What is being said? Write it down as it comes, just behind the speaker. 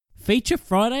Feature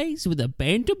Fridays with a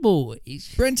band of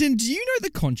boys. Brenton, do you know the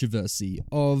controversy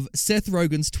of Seth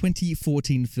Rogen's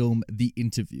 2014 film, The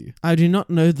Interview? I do not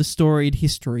know the storied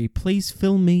history. Please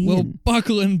fill me Well, in.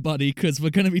 buckle in, buddy, because we're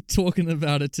going to be talking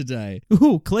about it today.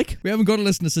 Ooh, click. We haven't got a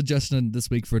listener suggestion this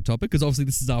week for a topic, because obviously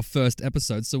this is our first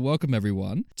episode, so welcome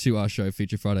everyone to our show,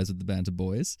 Feature Fridays with the Banter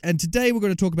Boys. And today we're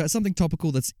going to talk about something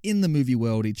topical that's in the movie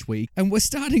world each week, and we're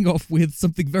starting off with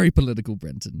something very political,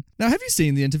 Brenton. Now, have you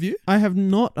seen The Interview? I have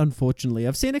not, unfortunately.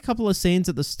 I've seen a couple of scenes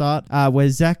at the start where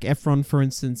Zac Efron, for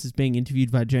instance, is being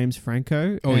interviewed by James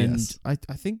Franco. Oh, and yes.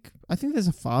 I think there's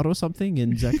a fart or something,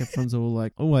 and Zac Efron's all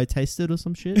like, "Oh, I tasted" or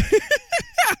some shit.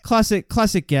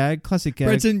 Classic gag.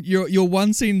 Brenton, your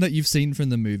one scene that you've seen from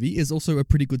the movie is also a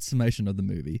pretty good summation of the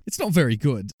movie. It's not very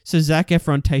good. So Zac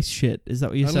Efron tastes shit. Is that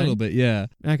what you're saying? A little bit, yeah.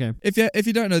 Okay. If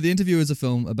you don't know, The Interview is a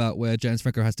film about where James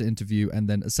Franco has to interview and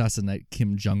then assassinate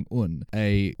Kim Jong-un,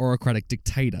 a autocratic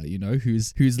dictator,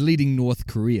 who's leading North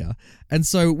Korea. And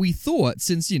so we thought,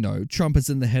 since, Trump is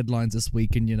in the headlines this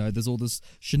week and, there's all this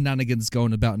shenanigans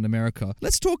going about in America,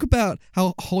 let's talk about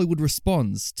how Hollywood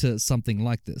responds to something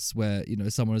like this, where,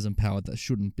 someone is empowered that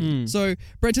shouldn't be. So,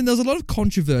 Brenton, there's a lot of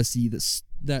controversy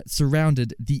that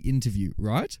surrounded The Interview,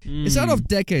 right? It started off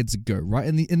decades ago, right?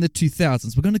 In the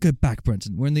 2000s. We're going to go back,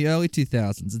 Brenton. We're in the early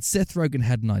 2000s, and Seth Rogen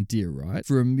had an idea, right?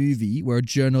 For a movie where a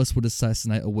journalist would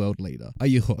assassinate a world leader. Are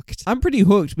you hooked? I'm pretty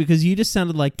hooked because you just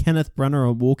sounded like Kenneth Branagh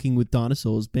on Walking with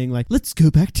Dinosaurs, being like, "Let's go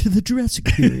back to the Jurassic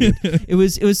period." It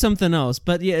was something else,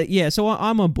 but yeah. So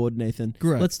I'm on board, Nathan.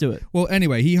 Great. Let's do it. Well,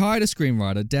 anyway, he hired a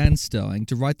screenwriter, Dan Sterling,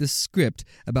 to write this script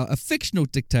about a fictional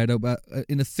dictator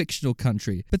in a fictional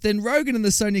country. But then Rogen and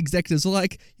the Sony executives are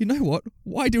like, you know what?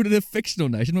 Why do it in a fictional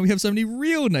nation when we have so many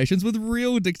real nations with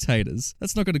real dictators?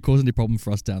 That's not going to cause any problem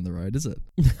for us down the road, is it?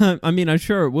 I mean, I'm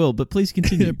sure it will, but please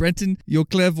continue. Brenton, your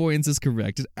clairvoyance is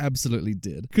correct. It absolutely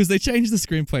did. Because they changed the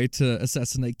screenplay to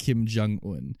assassinate Kim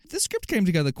Jong-un. The script came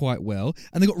together quite well,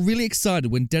 and they got really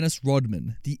excited when Dennis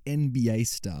Rodman, the NBA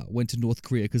star, went to North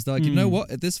Korea, because they're like, you know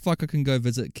what? If this fucker can go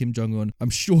visit Kim Jong-un, I'm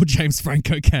sure James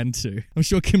Franco can too. I'm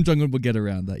sure Kim Jong-un will get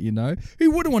around that,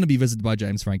 Who wouldn't want to be visited by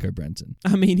James Franco, Brenton?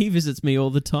 I mean, he visits me all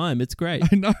the time. It's great.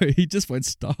 I know, he just won't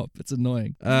stop. It's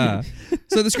annoying.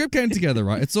 So the script came together,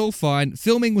 right? It's all fine.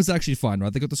 Filming was actually fine,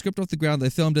 right? They got the script off the ground, they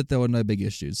filmed it, there were no big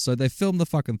issues. So they filmed the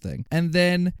fucking thing. And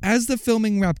then, as the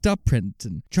filming wrapped up,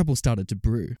 Brenton, trouble started to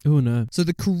brew. Oh no. So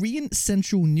the Korean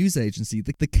Central News Agency,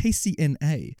 the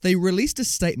KCNA, they released a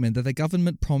statement that the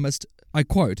government promised, I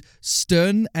quote,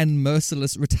 "stern and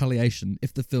merciless retaliation"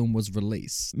 if the film was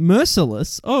released.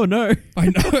 Merciless? Oh no. I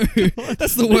know.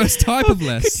 That's the worst type of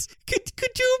less.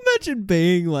 Could you imagine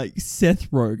being like Seth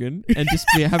Rogen and just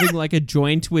having like a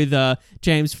joint with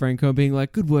James Franco, being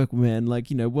like, "Good work, man, like,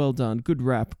 well done, good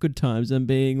rap, good times," and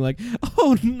being like,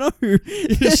 "Oh no,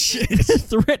 Shit.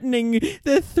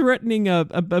 they're threatening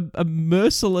a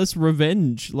merciless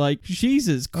revenge, like,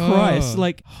 Jesus Christ,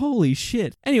 like, holy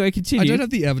shit." Anyway, continue. I don't have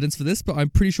the evidence for this, but I'm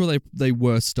pretty sure they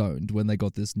were stoned when they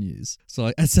got this news.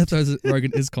 So Seth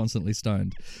Rogen is constantly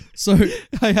stoned. So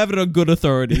I have it on good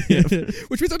authority.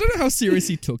 which means I don't know how serious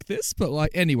he took this, but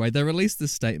anyway, they released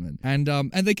this statement, and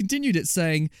they continued it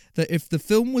saying that if the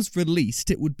film was released,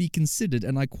 it would be considered,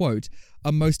 and I quote,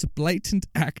 "a most blatant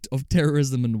act of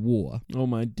terrorism and war." Oh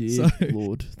my dear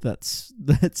Lord, that's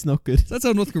not good. So that's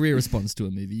how North Korea responds to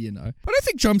a movie, I don't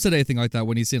think Trump said anything like that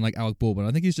when he's seen like Alec Baldwin.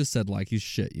 I think he's just said like he's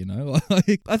shit,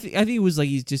 Like, I think it was like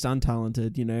he's just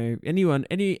untalented, Anyone,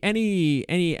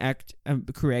 any act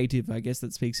creative, I guess,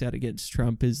 that speaks out against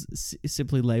Trump is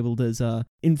simply labelled as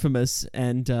infamous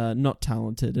and not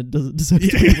talented and doesn't deserve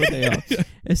to be what they are.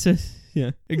 It's just,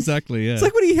 yeah, exactly. Yeah, it's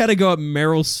like when he had to go at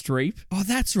Meryl Streep. Oh,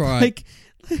 that's right.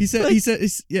 He said,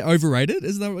 overrated.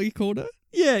 Isn't that what he called her?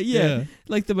 Yeah.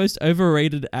 Like the most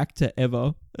overrated actor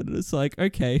ever, and it's like,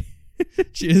 okay.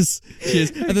 Cheers.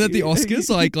 And then at the Oscars,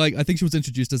 like I think she was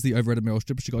introduced as the overrated Meryl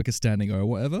Streep, but she got like a standing O or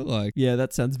whatever. Like, yeah,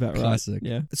 that sounds about classic.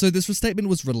 Right. Yeah. So this statement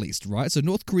was released, right? So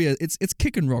North Korea, it's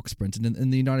kicking rocks, Brenton, in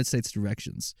the United States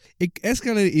directions. It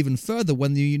escalated even further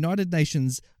when the United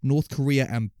Nations North Korea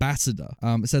ambassador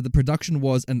said the production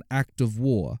was an act of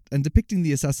war, and depicting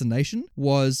the assassination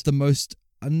was the most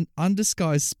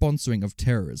undisguised sponsoring of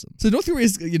terrorism. So North Korea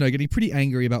is, getting pretty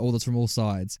angry about all this from all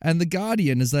sides. And The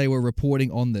Guardian, as they were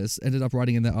reporting on this, ended up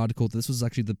writing in their article that this was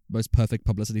actually the most perfect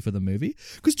publicity for the movie.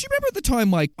 Because do you remember at the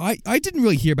time, like, I didn't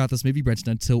really hear about this movie,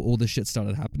 Brenton, until all this shit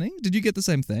started happening. Did you get the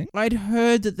same thing? I'd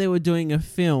heard that they were doing a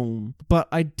film, but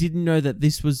I didn't know that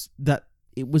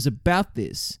it was about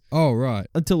this. Oh, right.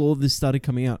 until all this started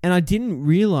coming out. And I didn't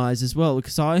realize as well,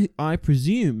 because I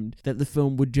presumed that the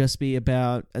film would just be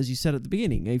about, as you said at the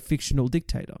beginning, a fictional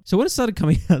dictator. So when it started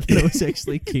coming out that it was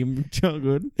actually Kim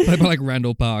Jong-un, Played by like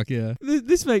Randall Park, yeah.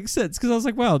 this makes sense, because I was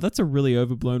like, wow, that's a really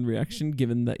overblown reaction,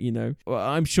 given that, well,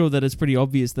 I'm sure that it's pretty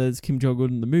obvious that it's Kim Jong-un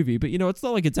in the movie, but it's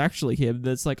not like it's actually him.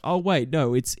 That's like, oh wait,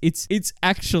 no, it's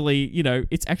actually,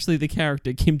 it's actually the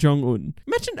character Kim Jong-un.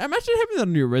 Imagine having that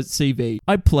on your CV.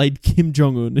 I played Kim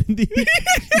Jong-un in the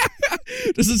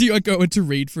Just as you go in to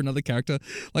read for another character,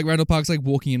 like Randall Park's like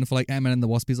walking in for like Ant-Man and the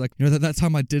Wasp. He's like, that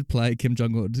time I did play Kim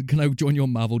Jong-un. Can I join your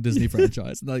Marvel Disney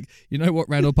franchise? And like, you know what,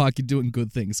 Randall Park, you're doing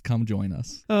good things. Come join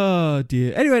us. Oh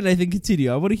dear. Anyway, Nathan,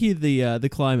 continue. I want to hear the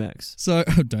climax. So,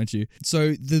 don't you?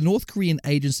 So the North Korean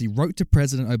agency wrote to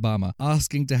President Obama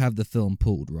asking to have the film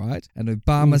pulled, right? And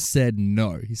Obama said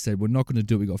no. He said, we're not going to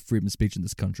do it. We got freedom of speech in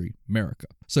this country, America.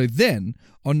 So then,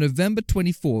 on November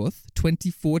 24th,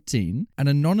 2014, an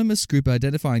anonymous group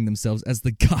identifying themselves as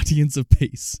the Guardians of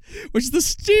Peace, which is the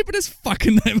stupidest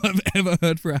fucking name I've ever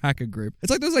heard for a hacker group.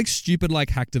 It's like those like stupid like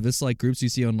hacktivists like groups you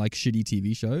see on like shitty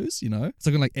TV shows, It's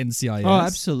like NCIS. Oh,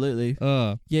 absolutely.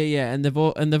 Yeah, and they've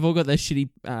all got their shitty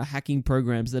hacking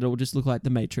programs that all just look like the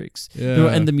Matrix. Yeah.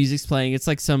 And the music's playing. It's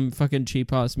like some fucking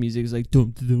cheap ass music. It's like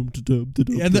dum dum dum dum.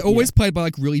 Yeah, and they're always played by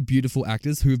like really beautiful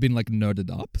actors who have been like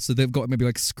nerded up, so they've got maybe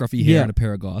like scruffy hair and a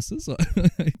pair of glasses.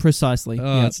 Precisely.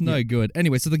 Oh, it's no good.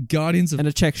 Anyway, so the Guardians of... And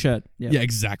a check shirt. Yeah,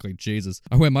 exactly. Jesus.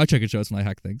 I wear my checkered shirts when I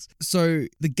hack things. So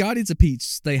the Guardians of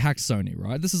Peace, they hacked Sony,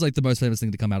 right? This is like the most famous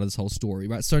thing to come out of this whole story,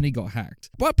 right? Sony got hacked.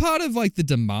 But part of like the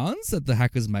demands that the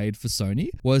hackers made for Sony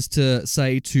was to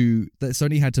say that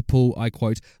Sony had to pull, I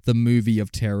quote, the movie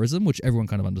of terrorism, which everyone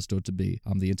kind of understood to be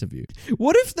the interview.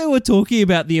 What if they were talking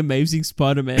about The Amazing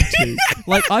Spider-Man 2?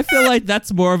 Like, I feel like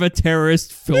that's more of a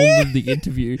terrorist film than The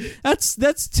Interview.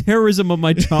 That's terrorism of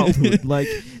my childhood. Like,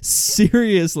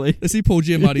 seriously. They see Paul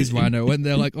Giamatti's Rhino and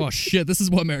they're like, oh shit, this is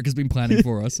what America's been planning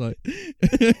for us. Like,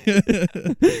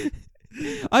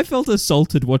 I felt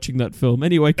assaulted watching that film.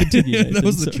 Anyway, continue. Nathan, that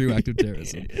was the true act of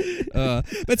terrorism. But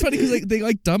it's funny because they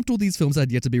like dumped all these films that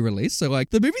had yet to be released. So like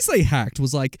the movies they hacked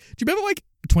was like, do you remember like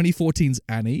 2014's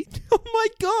Annie? Oh my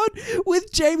god,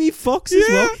 with Jamie Foxx as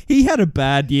well. He had a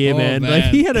bad year, man. Like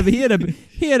he had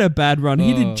a bad run.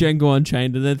 He did Django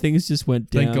Unchained, and then things just went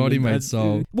down. Thank God he made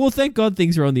Soul. Well, thank God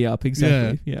things are on the up.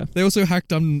 Exactly. Yeah. They also hacked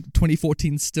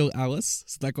 2014's Still Alice,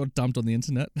 so that got dumped on the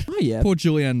internet. Oh yeah. Poor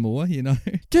Julianne Moore,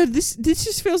 Dude, this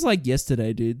just feels like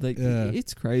yesterday, dude. Like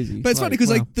it's crazy. But it's funny because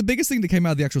like the biggest thing that came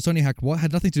out of the actual Sony hack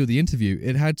had nothing to do with the interview.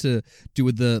 It had to do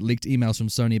with the leaked emails from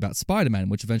Sony about Spider-Man,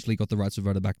 which eventually got the rights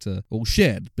reverted back to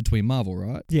shared between Marvel,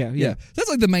 right? Yeah. That's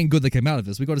like the main good that came out of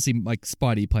this. We got to see like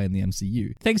Spidey play in the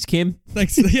MCU. Thanks, Kim.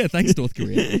 Thanks, North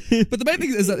Korea. But the main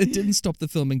thing is that it didn't stop the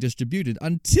film being distributed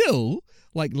until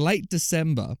like late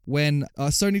December when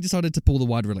Sony decided to pull the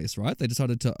wide release, right? They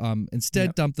decided to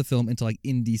instead dump the film into like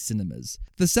indie cinemas.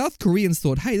 The South Koreans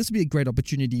thought, hey, this would be a great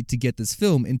opportunity to get this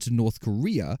film into North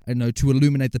Korea and to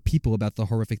illuminate the people about the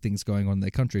horrific things going on in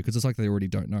their country, because it's like they already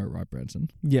don't know, right, Branson?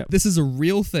 Yeah. This is a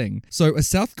real thing. So a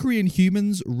South Korean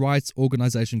human rights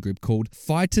organization group called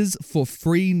Fighters for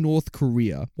Free North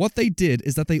Korea, what they did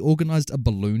is that they organized a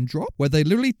balloon drop where they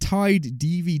literally tied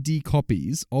DVD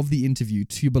copies of the interview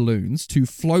to balloons to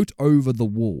float over the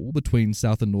wall between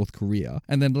South and North Korea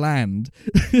and then land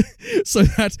so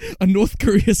that a North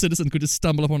Korea citizen could just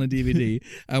stumble upon a DVD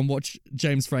and watch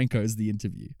James Franco's The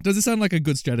Interview. Does it sound like a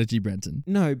good strategy, Brenton?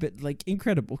 No, but like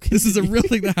incredible. This is a real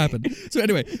thing that happened. So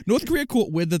anyway, North Korea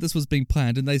caught wind that this was being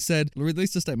planned and they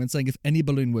released a statement saying if any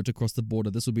balloon were to cross the border,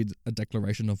 this would be a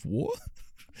declaration of war.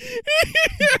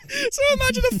 So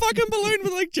imagine a fucking balloon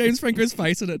with like James Franco's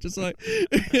face in it, just like,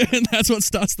 and that's what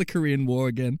starts the Korean War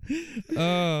again.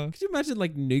 Could you imagine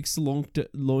like nukes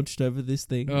launched over this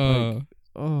thing?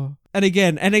 And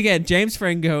again, James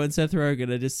Franco and Seth Rogen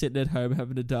are just sitting at home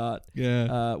having a dart,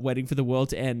 waiting for the world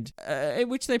to end,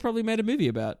 which they probably made a movie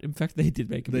about. In fact, they did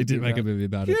make a movie. They did make a movie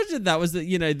about it. Can you imagine that was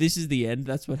this is the end.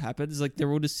 That's what happened. It's like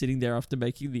they're all just sitting there after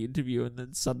making the interview, and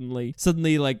then suddenly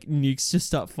like nukes just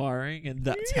start firing, and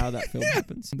that's how that film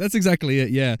happens. That's exactly it.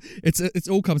 Yeah, it's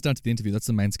all comes down to the interview. That's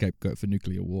the main scapegoat for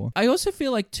nuclear war. I also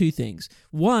feel like two things.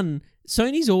 One,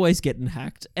 Sony's always getting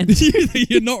hacked, and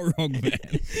you're not wrong, man.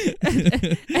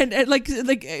 and like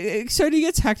Sony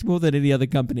gets hacked more than any other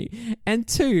company. And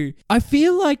two, I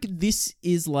feel like this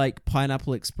is like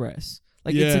Pineapple Express.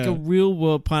 Like it's like Yeah. a real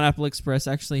world Pineapple Express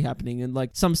actually happening, and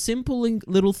like some simple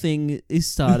little thing is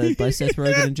started by Seth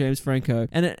Rogen and James Franco,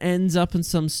 and it ends up in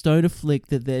some stoner flick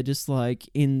that they're just like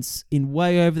in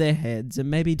way over their heads, and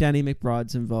maybe Danny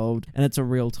McBride's involved, and it's a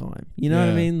real time. You know what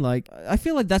I Yeah. mean? Like I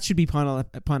feel like that should be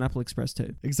Pineapple Express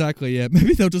too. Exactly, yeah.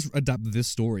 Maybe they'll just adapt this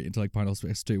story into like Pineapple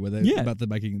Express 2, where they're Yeah. about the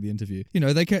making of the interview. You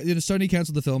know, Sony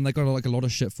cancelled the film. They got like a lot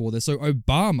of shit for this. So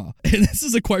Obama, and this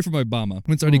is a quote from Obama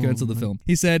when Sony cancelled the film.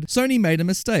 He said, "Sony made a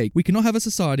mistake. We cannot have a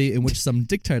society in which some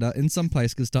dictator in some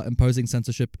place can start imposing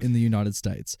censorship in the United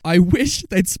States. I wish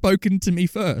they'd spoken to me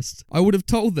first. I would have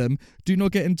told them, do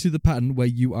not get into the pattern where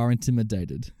you are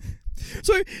intimidated."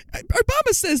 So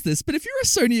Obama says this, but if you're a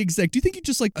Sony exec, do you think you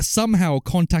just like somehow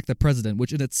contact the president,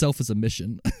 which in itself is a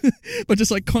mission, but just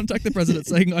like contact the president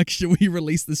saying like, should we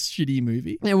release this shitty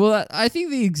movie? Yeah, well, I think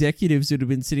the executives would have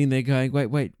been sitting there going,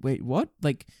 wait, what?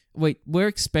 Like, wait, we're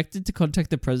expected to contact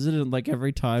the president like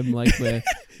every time, like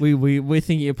we're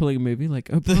thinking of pulling a movie, like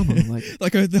Obama,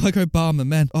 like They're like Obama,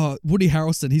 man. Oh, Woody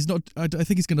Harrelson, he's not. I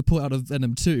think he's going to pull out of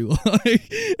Venom 2.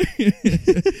 Like,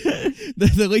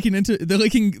 they're leaking.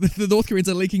 The North Koreans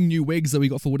are leaking new wigs that we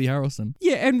got for Woody Harrelson.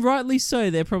 yeah, and rightly so.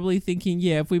 They're probably thinking,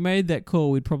 yeah, if we made that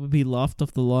call, we'd probably be laughed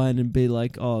off the line and be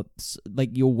like, oh, like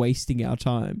you're wasting our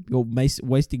time, you're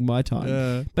wasting my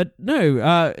time. But no,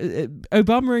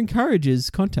 Obama encourages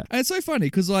contact. And it's so funny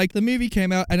because like the movie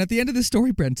came out, and at the end of the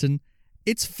story, Brenton,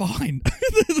 it's fine.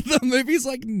 The movie's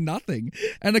like nothing,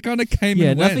 and it kind of came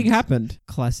Yeah, and went. nothing happened.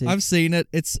 Classic. I've seen it.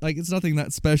 It's like it's nothing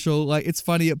that special. Like it's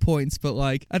funny at points, but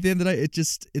like at the end of the day,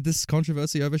 this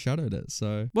controversy overshadowed it.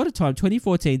 So What a time!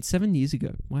 2014, 7 years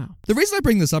ago. Wow. the reason I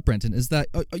bring this up, Brenton, is that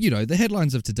the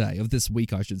headlines of today, of this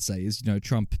week, I should say, is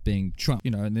Trump being Trump.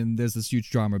 And then there's this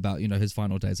huge drama about his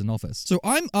final days in office. So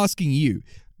I'm asking you,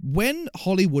 when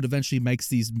Hollywood eventually makes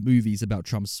these movies about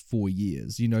Trump's 4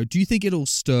 years, do you think it'll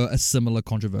stir a similar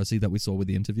controversy that we saw with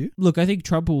The Interview? Look, I think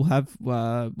Trump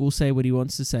will say what he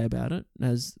wants to say about it,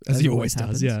 as he always does,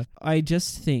 happens. yeah. I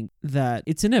just think that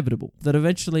it's inevitable that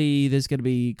eventually there's going to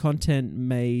be content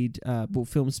made,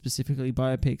 films specifically,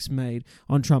 biopics made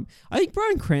on Trump. I think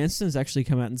Bryan Cranston has actually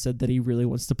come out and said that he really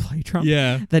wants to play Trump.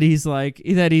 Yeah. That he's like,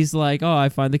 oh, I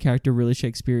find the character really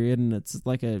Shakespearean, and it's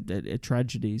like a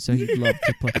tragedy, so he'd love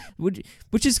to play.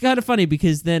 Which is kind of funny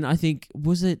because then I think,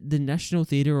 was it the National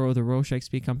Theatre or the Royal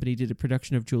Shakespeare Company did a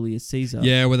production of Julius Caesar?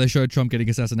 Yeah, where they showed Trump getting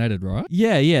assassinated, right?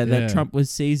 Yeah, that Trump was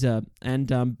Caesar, and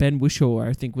Ben Whishaw,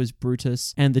 I think, was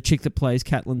Brutus, and the chick that plays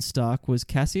Catelyn Stark was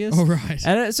Cassius. Oh, right.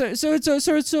 And so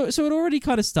it already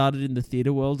kind of started in the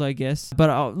theatre world, I guess.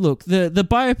 But look, the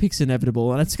biopic's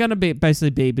inevitable, and it's going to be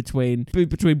between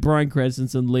Bryan Cranston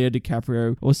and Leo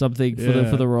DiCaprio or something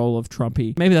for the role of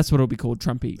Trumpy. Maybe that's what it'll be called,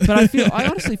 Trumpy. But I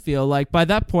honestly feel like by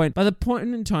the point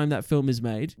in time that film is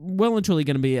made, well and truly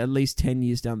going to be at least 10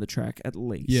 years down the track, at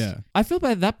least. Yeah. I feel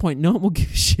by that point no one will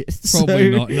give a shit. Probably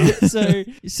not. No.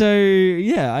 So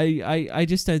yeah, I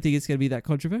just don't think it's going to be that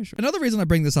controversial. Another reason I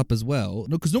bring this up as well,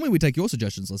 because normally we take your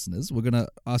suggestions, listeners. We're going to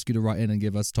ask you to write in and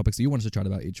give us topics that you want us to chat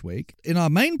about each week. In our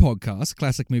main podcast,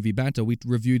 Classic Movie Banter, we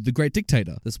reviewed The Great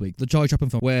Dictator this week, the Charlie Chaplin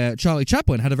film, where Charlie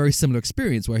Chaplin had a very similar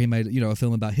experience where he made, a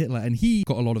film about Hitler, and he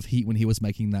got a lot of heat when he was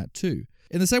making that too.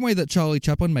 In the same way that Charlie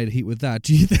Chaplin made heat with that,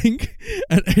 do you think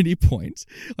at any point,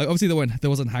 like obviously there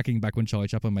wasn't hacking back when Charlie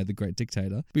Chaplin made The Great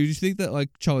Dictator, but do you think that like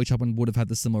Charlie Chaplin would have had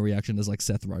the similar reaction as like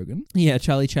Seth Rogen? Yeah,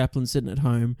 Charlie Chaplin sitting at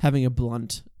home having a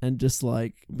blunt and just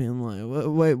like being like,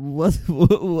 wait, what's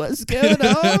going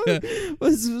on?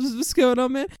 What's going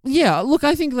on, man? Yeah, look,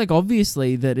 I think like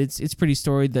obviously that it's pretty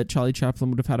storied that Charlie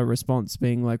Chaplin would have had a response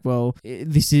being like, well,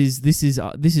 this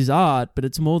is art, but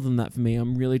it's more than that for me.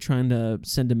 I'm really trying to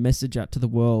send a message out to the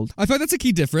world. I feel like that's a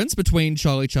key difference between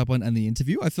Charlie Chaplin and The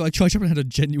Interview. I feel like Charlie Chaplin had a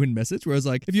genuine message, whereas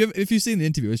like if you've seen The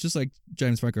Interview, it's just like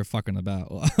James Franco fucking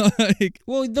about.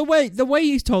 Well, the way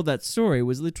he told that story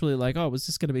was literally like, oh, it was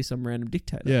just going to be some random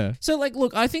dictator. Yeah. So like,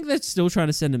 look, I think that's still trying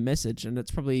to send a message, and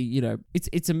it's probably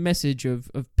it's a message of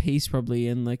peace probably,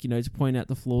 and like to point out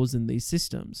the flaws in these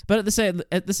systems. But at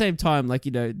the same time, like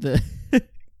the.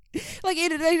 Like,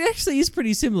 it actually is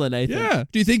pretty similar, Nathan. Yeah.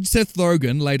 Do you think Seth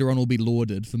Rogen later on will be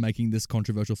lauded for making this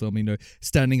controversial film,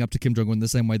 standing up to Kim Jong-un the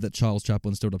same way that Charles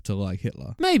Chaplin stood up to, like,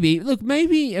 Hitler? Maybe. Look,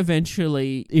 maybe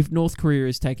eventually, if North Korea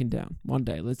is taken down one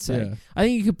day, let's say, I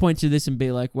think you could point to this and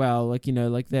be like, wow, like,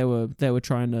 like they were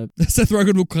trying to... Seth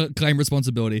Rogen will claim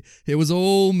responsibility. It was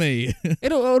all me.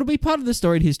 It'll be part of the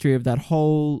storied history of that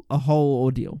whole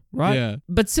ordeal, right? Yeah.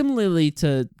 But similarly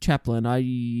to Chaplin,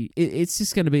 it's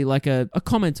just going to be like a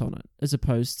comment comment on it as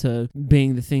opposed to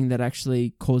being the thing that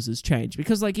actually causes change.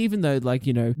 Because like, even though like,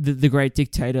 you know, the Great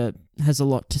Dictator has a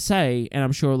lot to say, and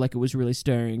I'm sure like it was really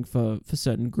stirring for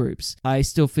certain groups, I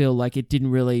still feel like it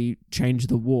didn't really change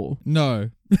the war. No.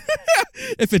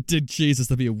 If it did, Jesus,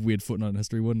 that'd be a weird footnote in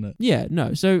history, wouldn't it? Yeah,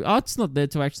 no. So art's not there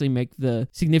to actually make the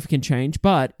significant change,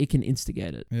 but it can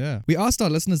instigate it. Yeah. We asked our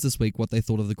listeners this week what they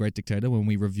thought of The Great Dictator when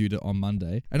we reviewed it on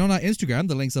Monday. And on our Instagram,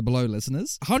 the links are below,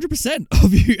 listeners, 100%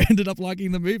 of you ended up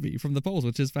liking the movie from the polls,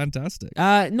 which is fantastic.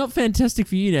 Not fantastic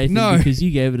for you, Nathan, No. because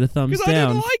you gave it a thumbs Because I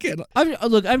down. didn't like it.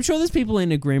 Look, I'm sure there's people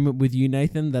in agreement with you,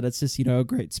 Nathan, that it's just, you know, a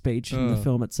great speech and the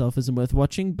film itself isn't worth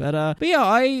watching. But yeah,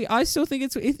 I still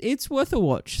think it's worth a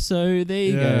watch. So there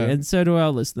you go. And so do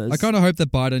our listeners. I kind of hope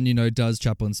that Biden, you know, does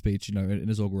Chaplin's speech, you know, in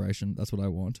his inauguration. That's what I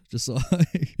want. Just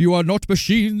like, you are not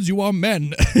machines, you are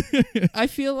men. I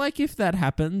feel like if that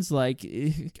happens, like,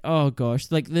 oh gosh,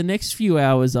 like the next few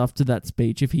hours after that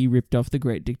speech, if he ripped off the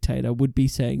Great Dictator, would be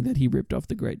saying that he ripped off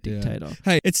the Great Dictator. Yeah.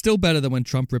 Hey, it's still better than when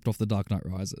Trump ripped off The Dark Knight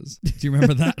Rises. Do you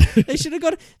remember that? They should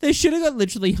have got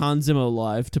literally Hans Zimmer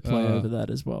live to play over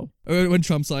that as well. When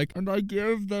Trump's like, and I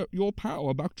give your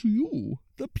power back to you,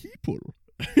 the people.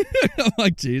 I'm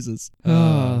like, Jesus.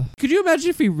 Could you imagine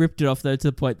if he ripped it off though to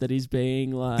the point that he's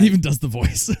being like, he even does the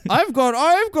voice. I've got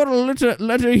a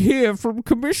letter here from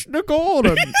Commissioner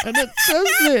Gordon, and it says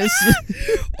this.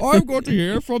 I've got to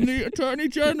hear from the Attorney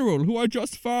General, who I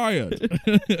just fired.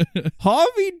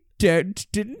 Harvey Dent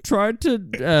didn't try to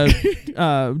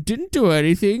didn't do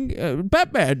anything.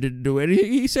 Batman didn't do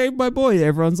anything. He saved my boy.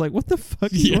 Everyone's like, what the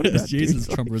fuck? Yes, Jesus,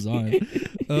 Trump resigned.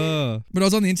 But I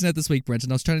was on the internet this week, Brent,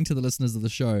 and I was chatting to the listeners of the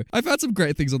show. I've had some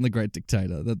great things on The Great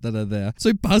Dictator that are there.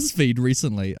 So BuzzFeed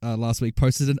recently, last week,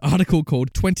 posted an article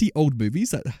called 20 Old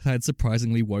Movies That Had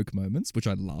Surprisingly Woke Moments, which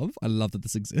I love. I love that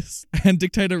this exists. And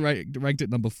Dictator ranked it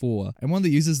number 4. And one of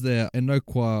the users there,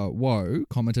 Enokwa Wo,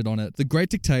 commented on it, The Great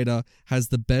Dictator has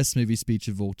the best movie speech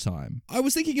of all time. I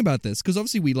was thinking about this, because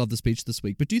obviously we love the speech this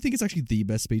week, but do you think it's actually the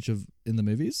best speech in the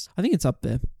movies? I think it's up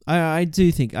there. I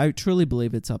truly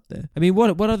believe it's up there. I mean,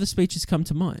 what other speeches come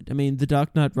to mind? I mean, The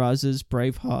Dark Knight Rises,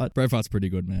 Braveheart. Braveheart's pretty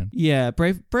good, man. Yeah,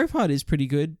 Braveheart is pretty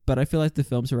good, but I feel like the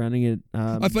film surrounding it...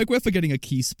 I feel like we're forgetting a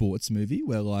key sports movie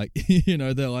where, like, you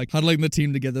know, they're like huddling the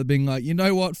team together being like, you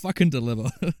know what, fucking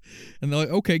deliver. And they're like,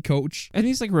 okay, coach. And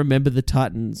he's like, remember the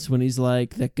Titans, when he's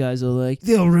like, that guy's all like,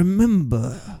 they'll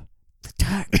remember the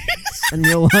Titans. And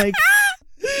you're like...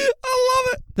 I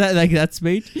love it. That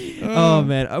speech. Oh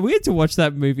man, we had to watch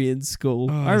that movie in school.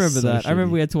 I remember that. Shitty. I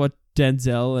remember we had to watch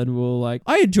Denzel, and we were like,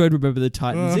 I enjoyed Remember the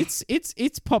Titans.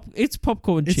 It's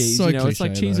popcorn cheese. So you know, cliche, it's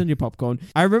like cheese though. on your popcorn.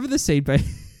 I remember the scene.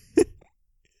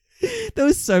 There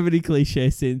was so many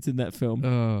cliche scenes in that film.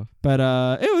 But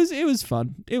it was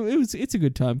fun. It's a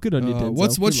good time. Good on you,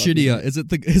 Denzel. What's shittier?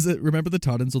 Is it Remember the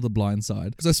Titans or The Blind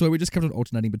Side? Because I swear we just kept on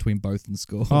alternating between both in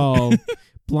school. Oh,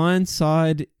 Blind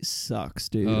Side sucks,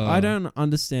 dude. I don't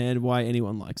understand why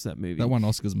anyone likes that movie. That won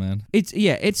Oscars, man. It's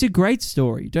a great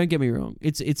story. Don't get me wrong.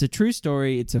 It's a true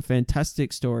story. It's a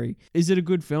fantastic story. Is it a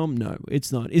good film? No,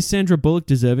 it's not. Is Sandra Bullock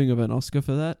deserving of an Oscar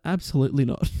for that? Absolutely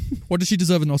not. What does she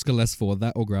deserve an Oscar less for,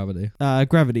 that or Gravity?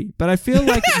 Gravity. But I feel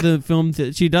like the film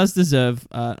that she does deserve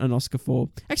an Oscar for.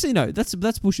 Actually, no,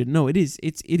 that's bullshit. No, it is.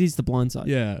 It is The Blind Side.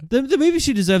 Yeah. The movie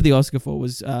she deserved the Oscar for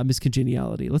was Miss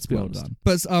Congeniality. Let's be honest. Done.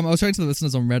 But I was showing to the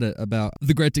listeners on Reddit about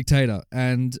The Great Dictator,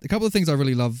 and a couple of things I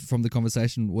really love from the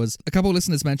conversation was a couple of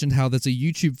listeners mentioned how there's a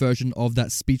YouTube version of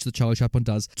that speech that Charlie Chaplin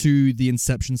does to the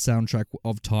Inception soundtrack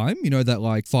of Time. You know, that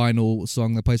like final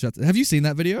song that plays. Have you seen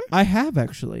that video? I have,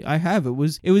 actually. I have.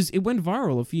 It went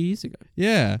viral a few years ago.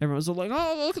 Yeah. Everyone was all like,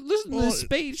 oh, listen to this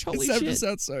speech. Holy shit. It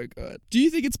sounds so good. Do you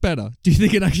think it's better? Do you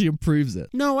think it actually improves it?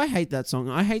 No, I hate that song.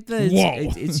 I hate that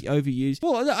it's overused.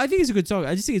 Well, I think it's a good song.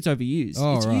 I just think it's overused.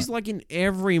 It's used like in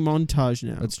every montage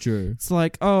now. That's true. It's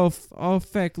like, oh,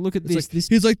 feck, look at this. Like,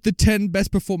 here's like the 10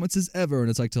 best performances ever. And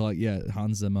it's like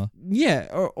Hans Zimmer. Yeah.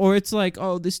 Or it's like,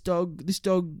 oh, this dog,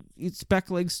 its back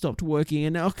legs stopped working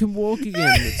and now it can walk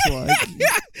again. It's like...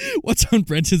 What's on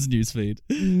Brenton's newsfeed?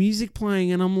 Music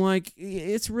playing, and I'm like,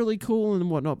 it's really cool and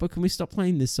whatnot, but can we stop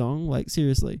playing this song? Like,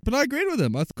 seriously. But I agreed with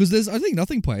him, because I think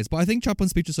nothing plays, but I think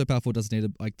Chaplin's speech is so powerful it doesn't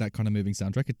need that kind of moving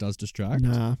soundtrack. It does distract.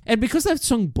 Nah. And because that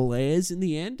song blares in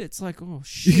the end, it's like, oh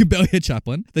shit. You can barely hear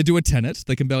Chaplin. They do a Tenet.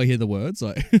 They can barely hear the words.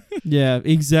 Like. Yeah,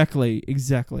 exactly.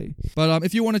 But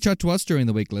if you want to chat to us during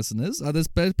the week, listeners, there's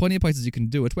plenty of places you can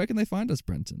do it. Where can they find us,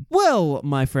 Brenton? Well,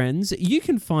 my friends, you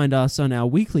can find us on our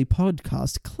weekly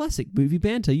podcast, Classic Movie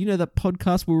Banter. You know that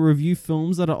podcast will review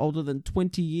films that are older than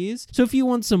 20 years. So if you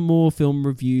want some more film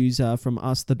reviews from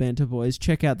us, the Banter Boys,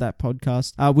 check out that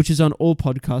podcast, which is on all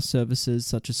podcast services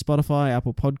such as Spotify,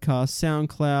 Apple Podcasts,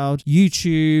 SoundCloud,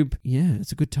 YouTube. Yeah,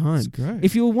 it's a good time. That's great.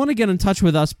 If you want to get in touch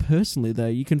with us personally, though,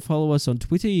 you can follow us on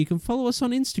Twitter. You can follow us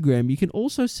on Instagram. You can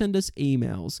also send us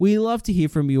emails. We love to hear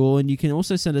from you all, and you can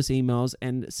also send us emails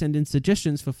and send in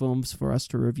suggestions for films for us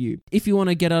to review. If you want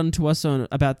to get on to us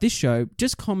about this show,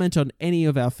 just comment on any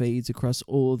of our feeds across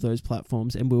all of those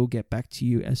platforms, and we'll get back to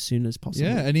you as soon as possible.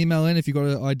 Yeah, and email in if you've got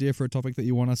an idea for a topic that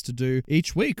you want us to do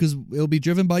each week, because it'll be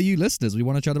driven by you listeners. We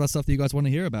want to chat about stuff that you guys want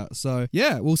to hear about. So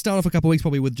yeah, we'll start off a couple of weeks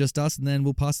probably with just us, and then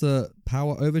we'll pass the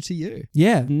power over to you.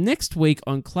 Yeah, next week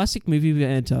on Classic Movie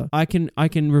Banter, I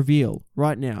can reveal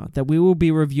right now that we will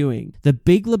be reviewing The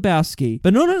Big Lebowski.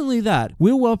 But not only that,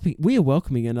 we are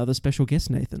welcoming another special guest,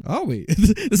 Nathan. Are we?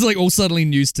 This is like all suddenly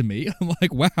news to me. I'm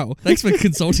like, wow, thanks for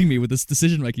consulting me with this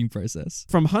decision-making process.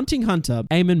 From Hunting Hunter,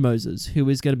 Eamon Moses, who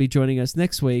is going to be joining us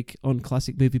next week on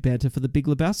Classic Movie Banter for The Big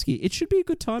Lebowski. It should be a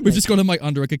good time. We've just got him like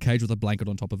under a cage with a blanket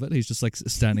on top of it. He's just like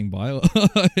standing by.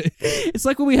 It's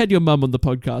like when we had your mum on the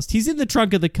podcast. He's in the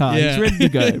trunk of the car. Yeah. He's ready to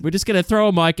go. We're just going to throw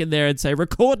a mic in there and say,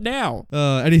 record now.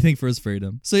 Anything for his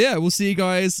freedom. So yeah, we'll see you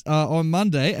guys on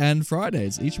Monday and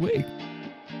Fridays each week.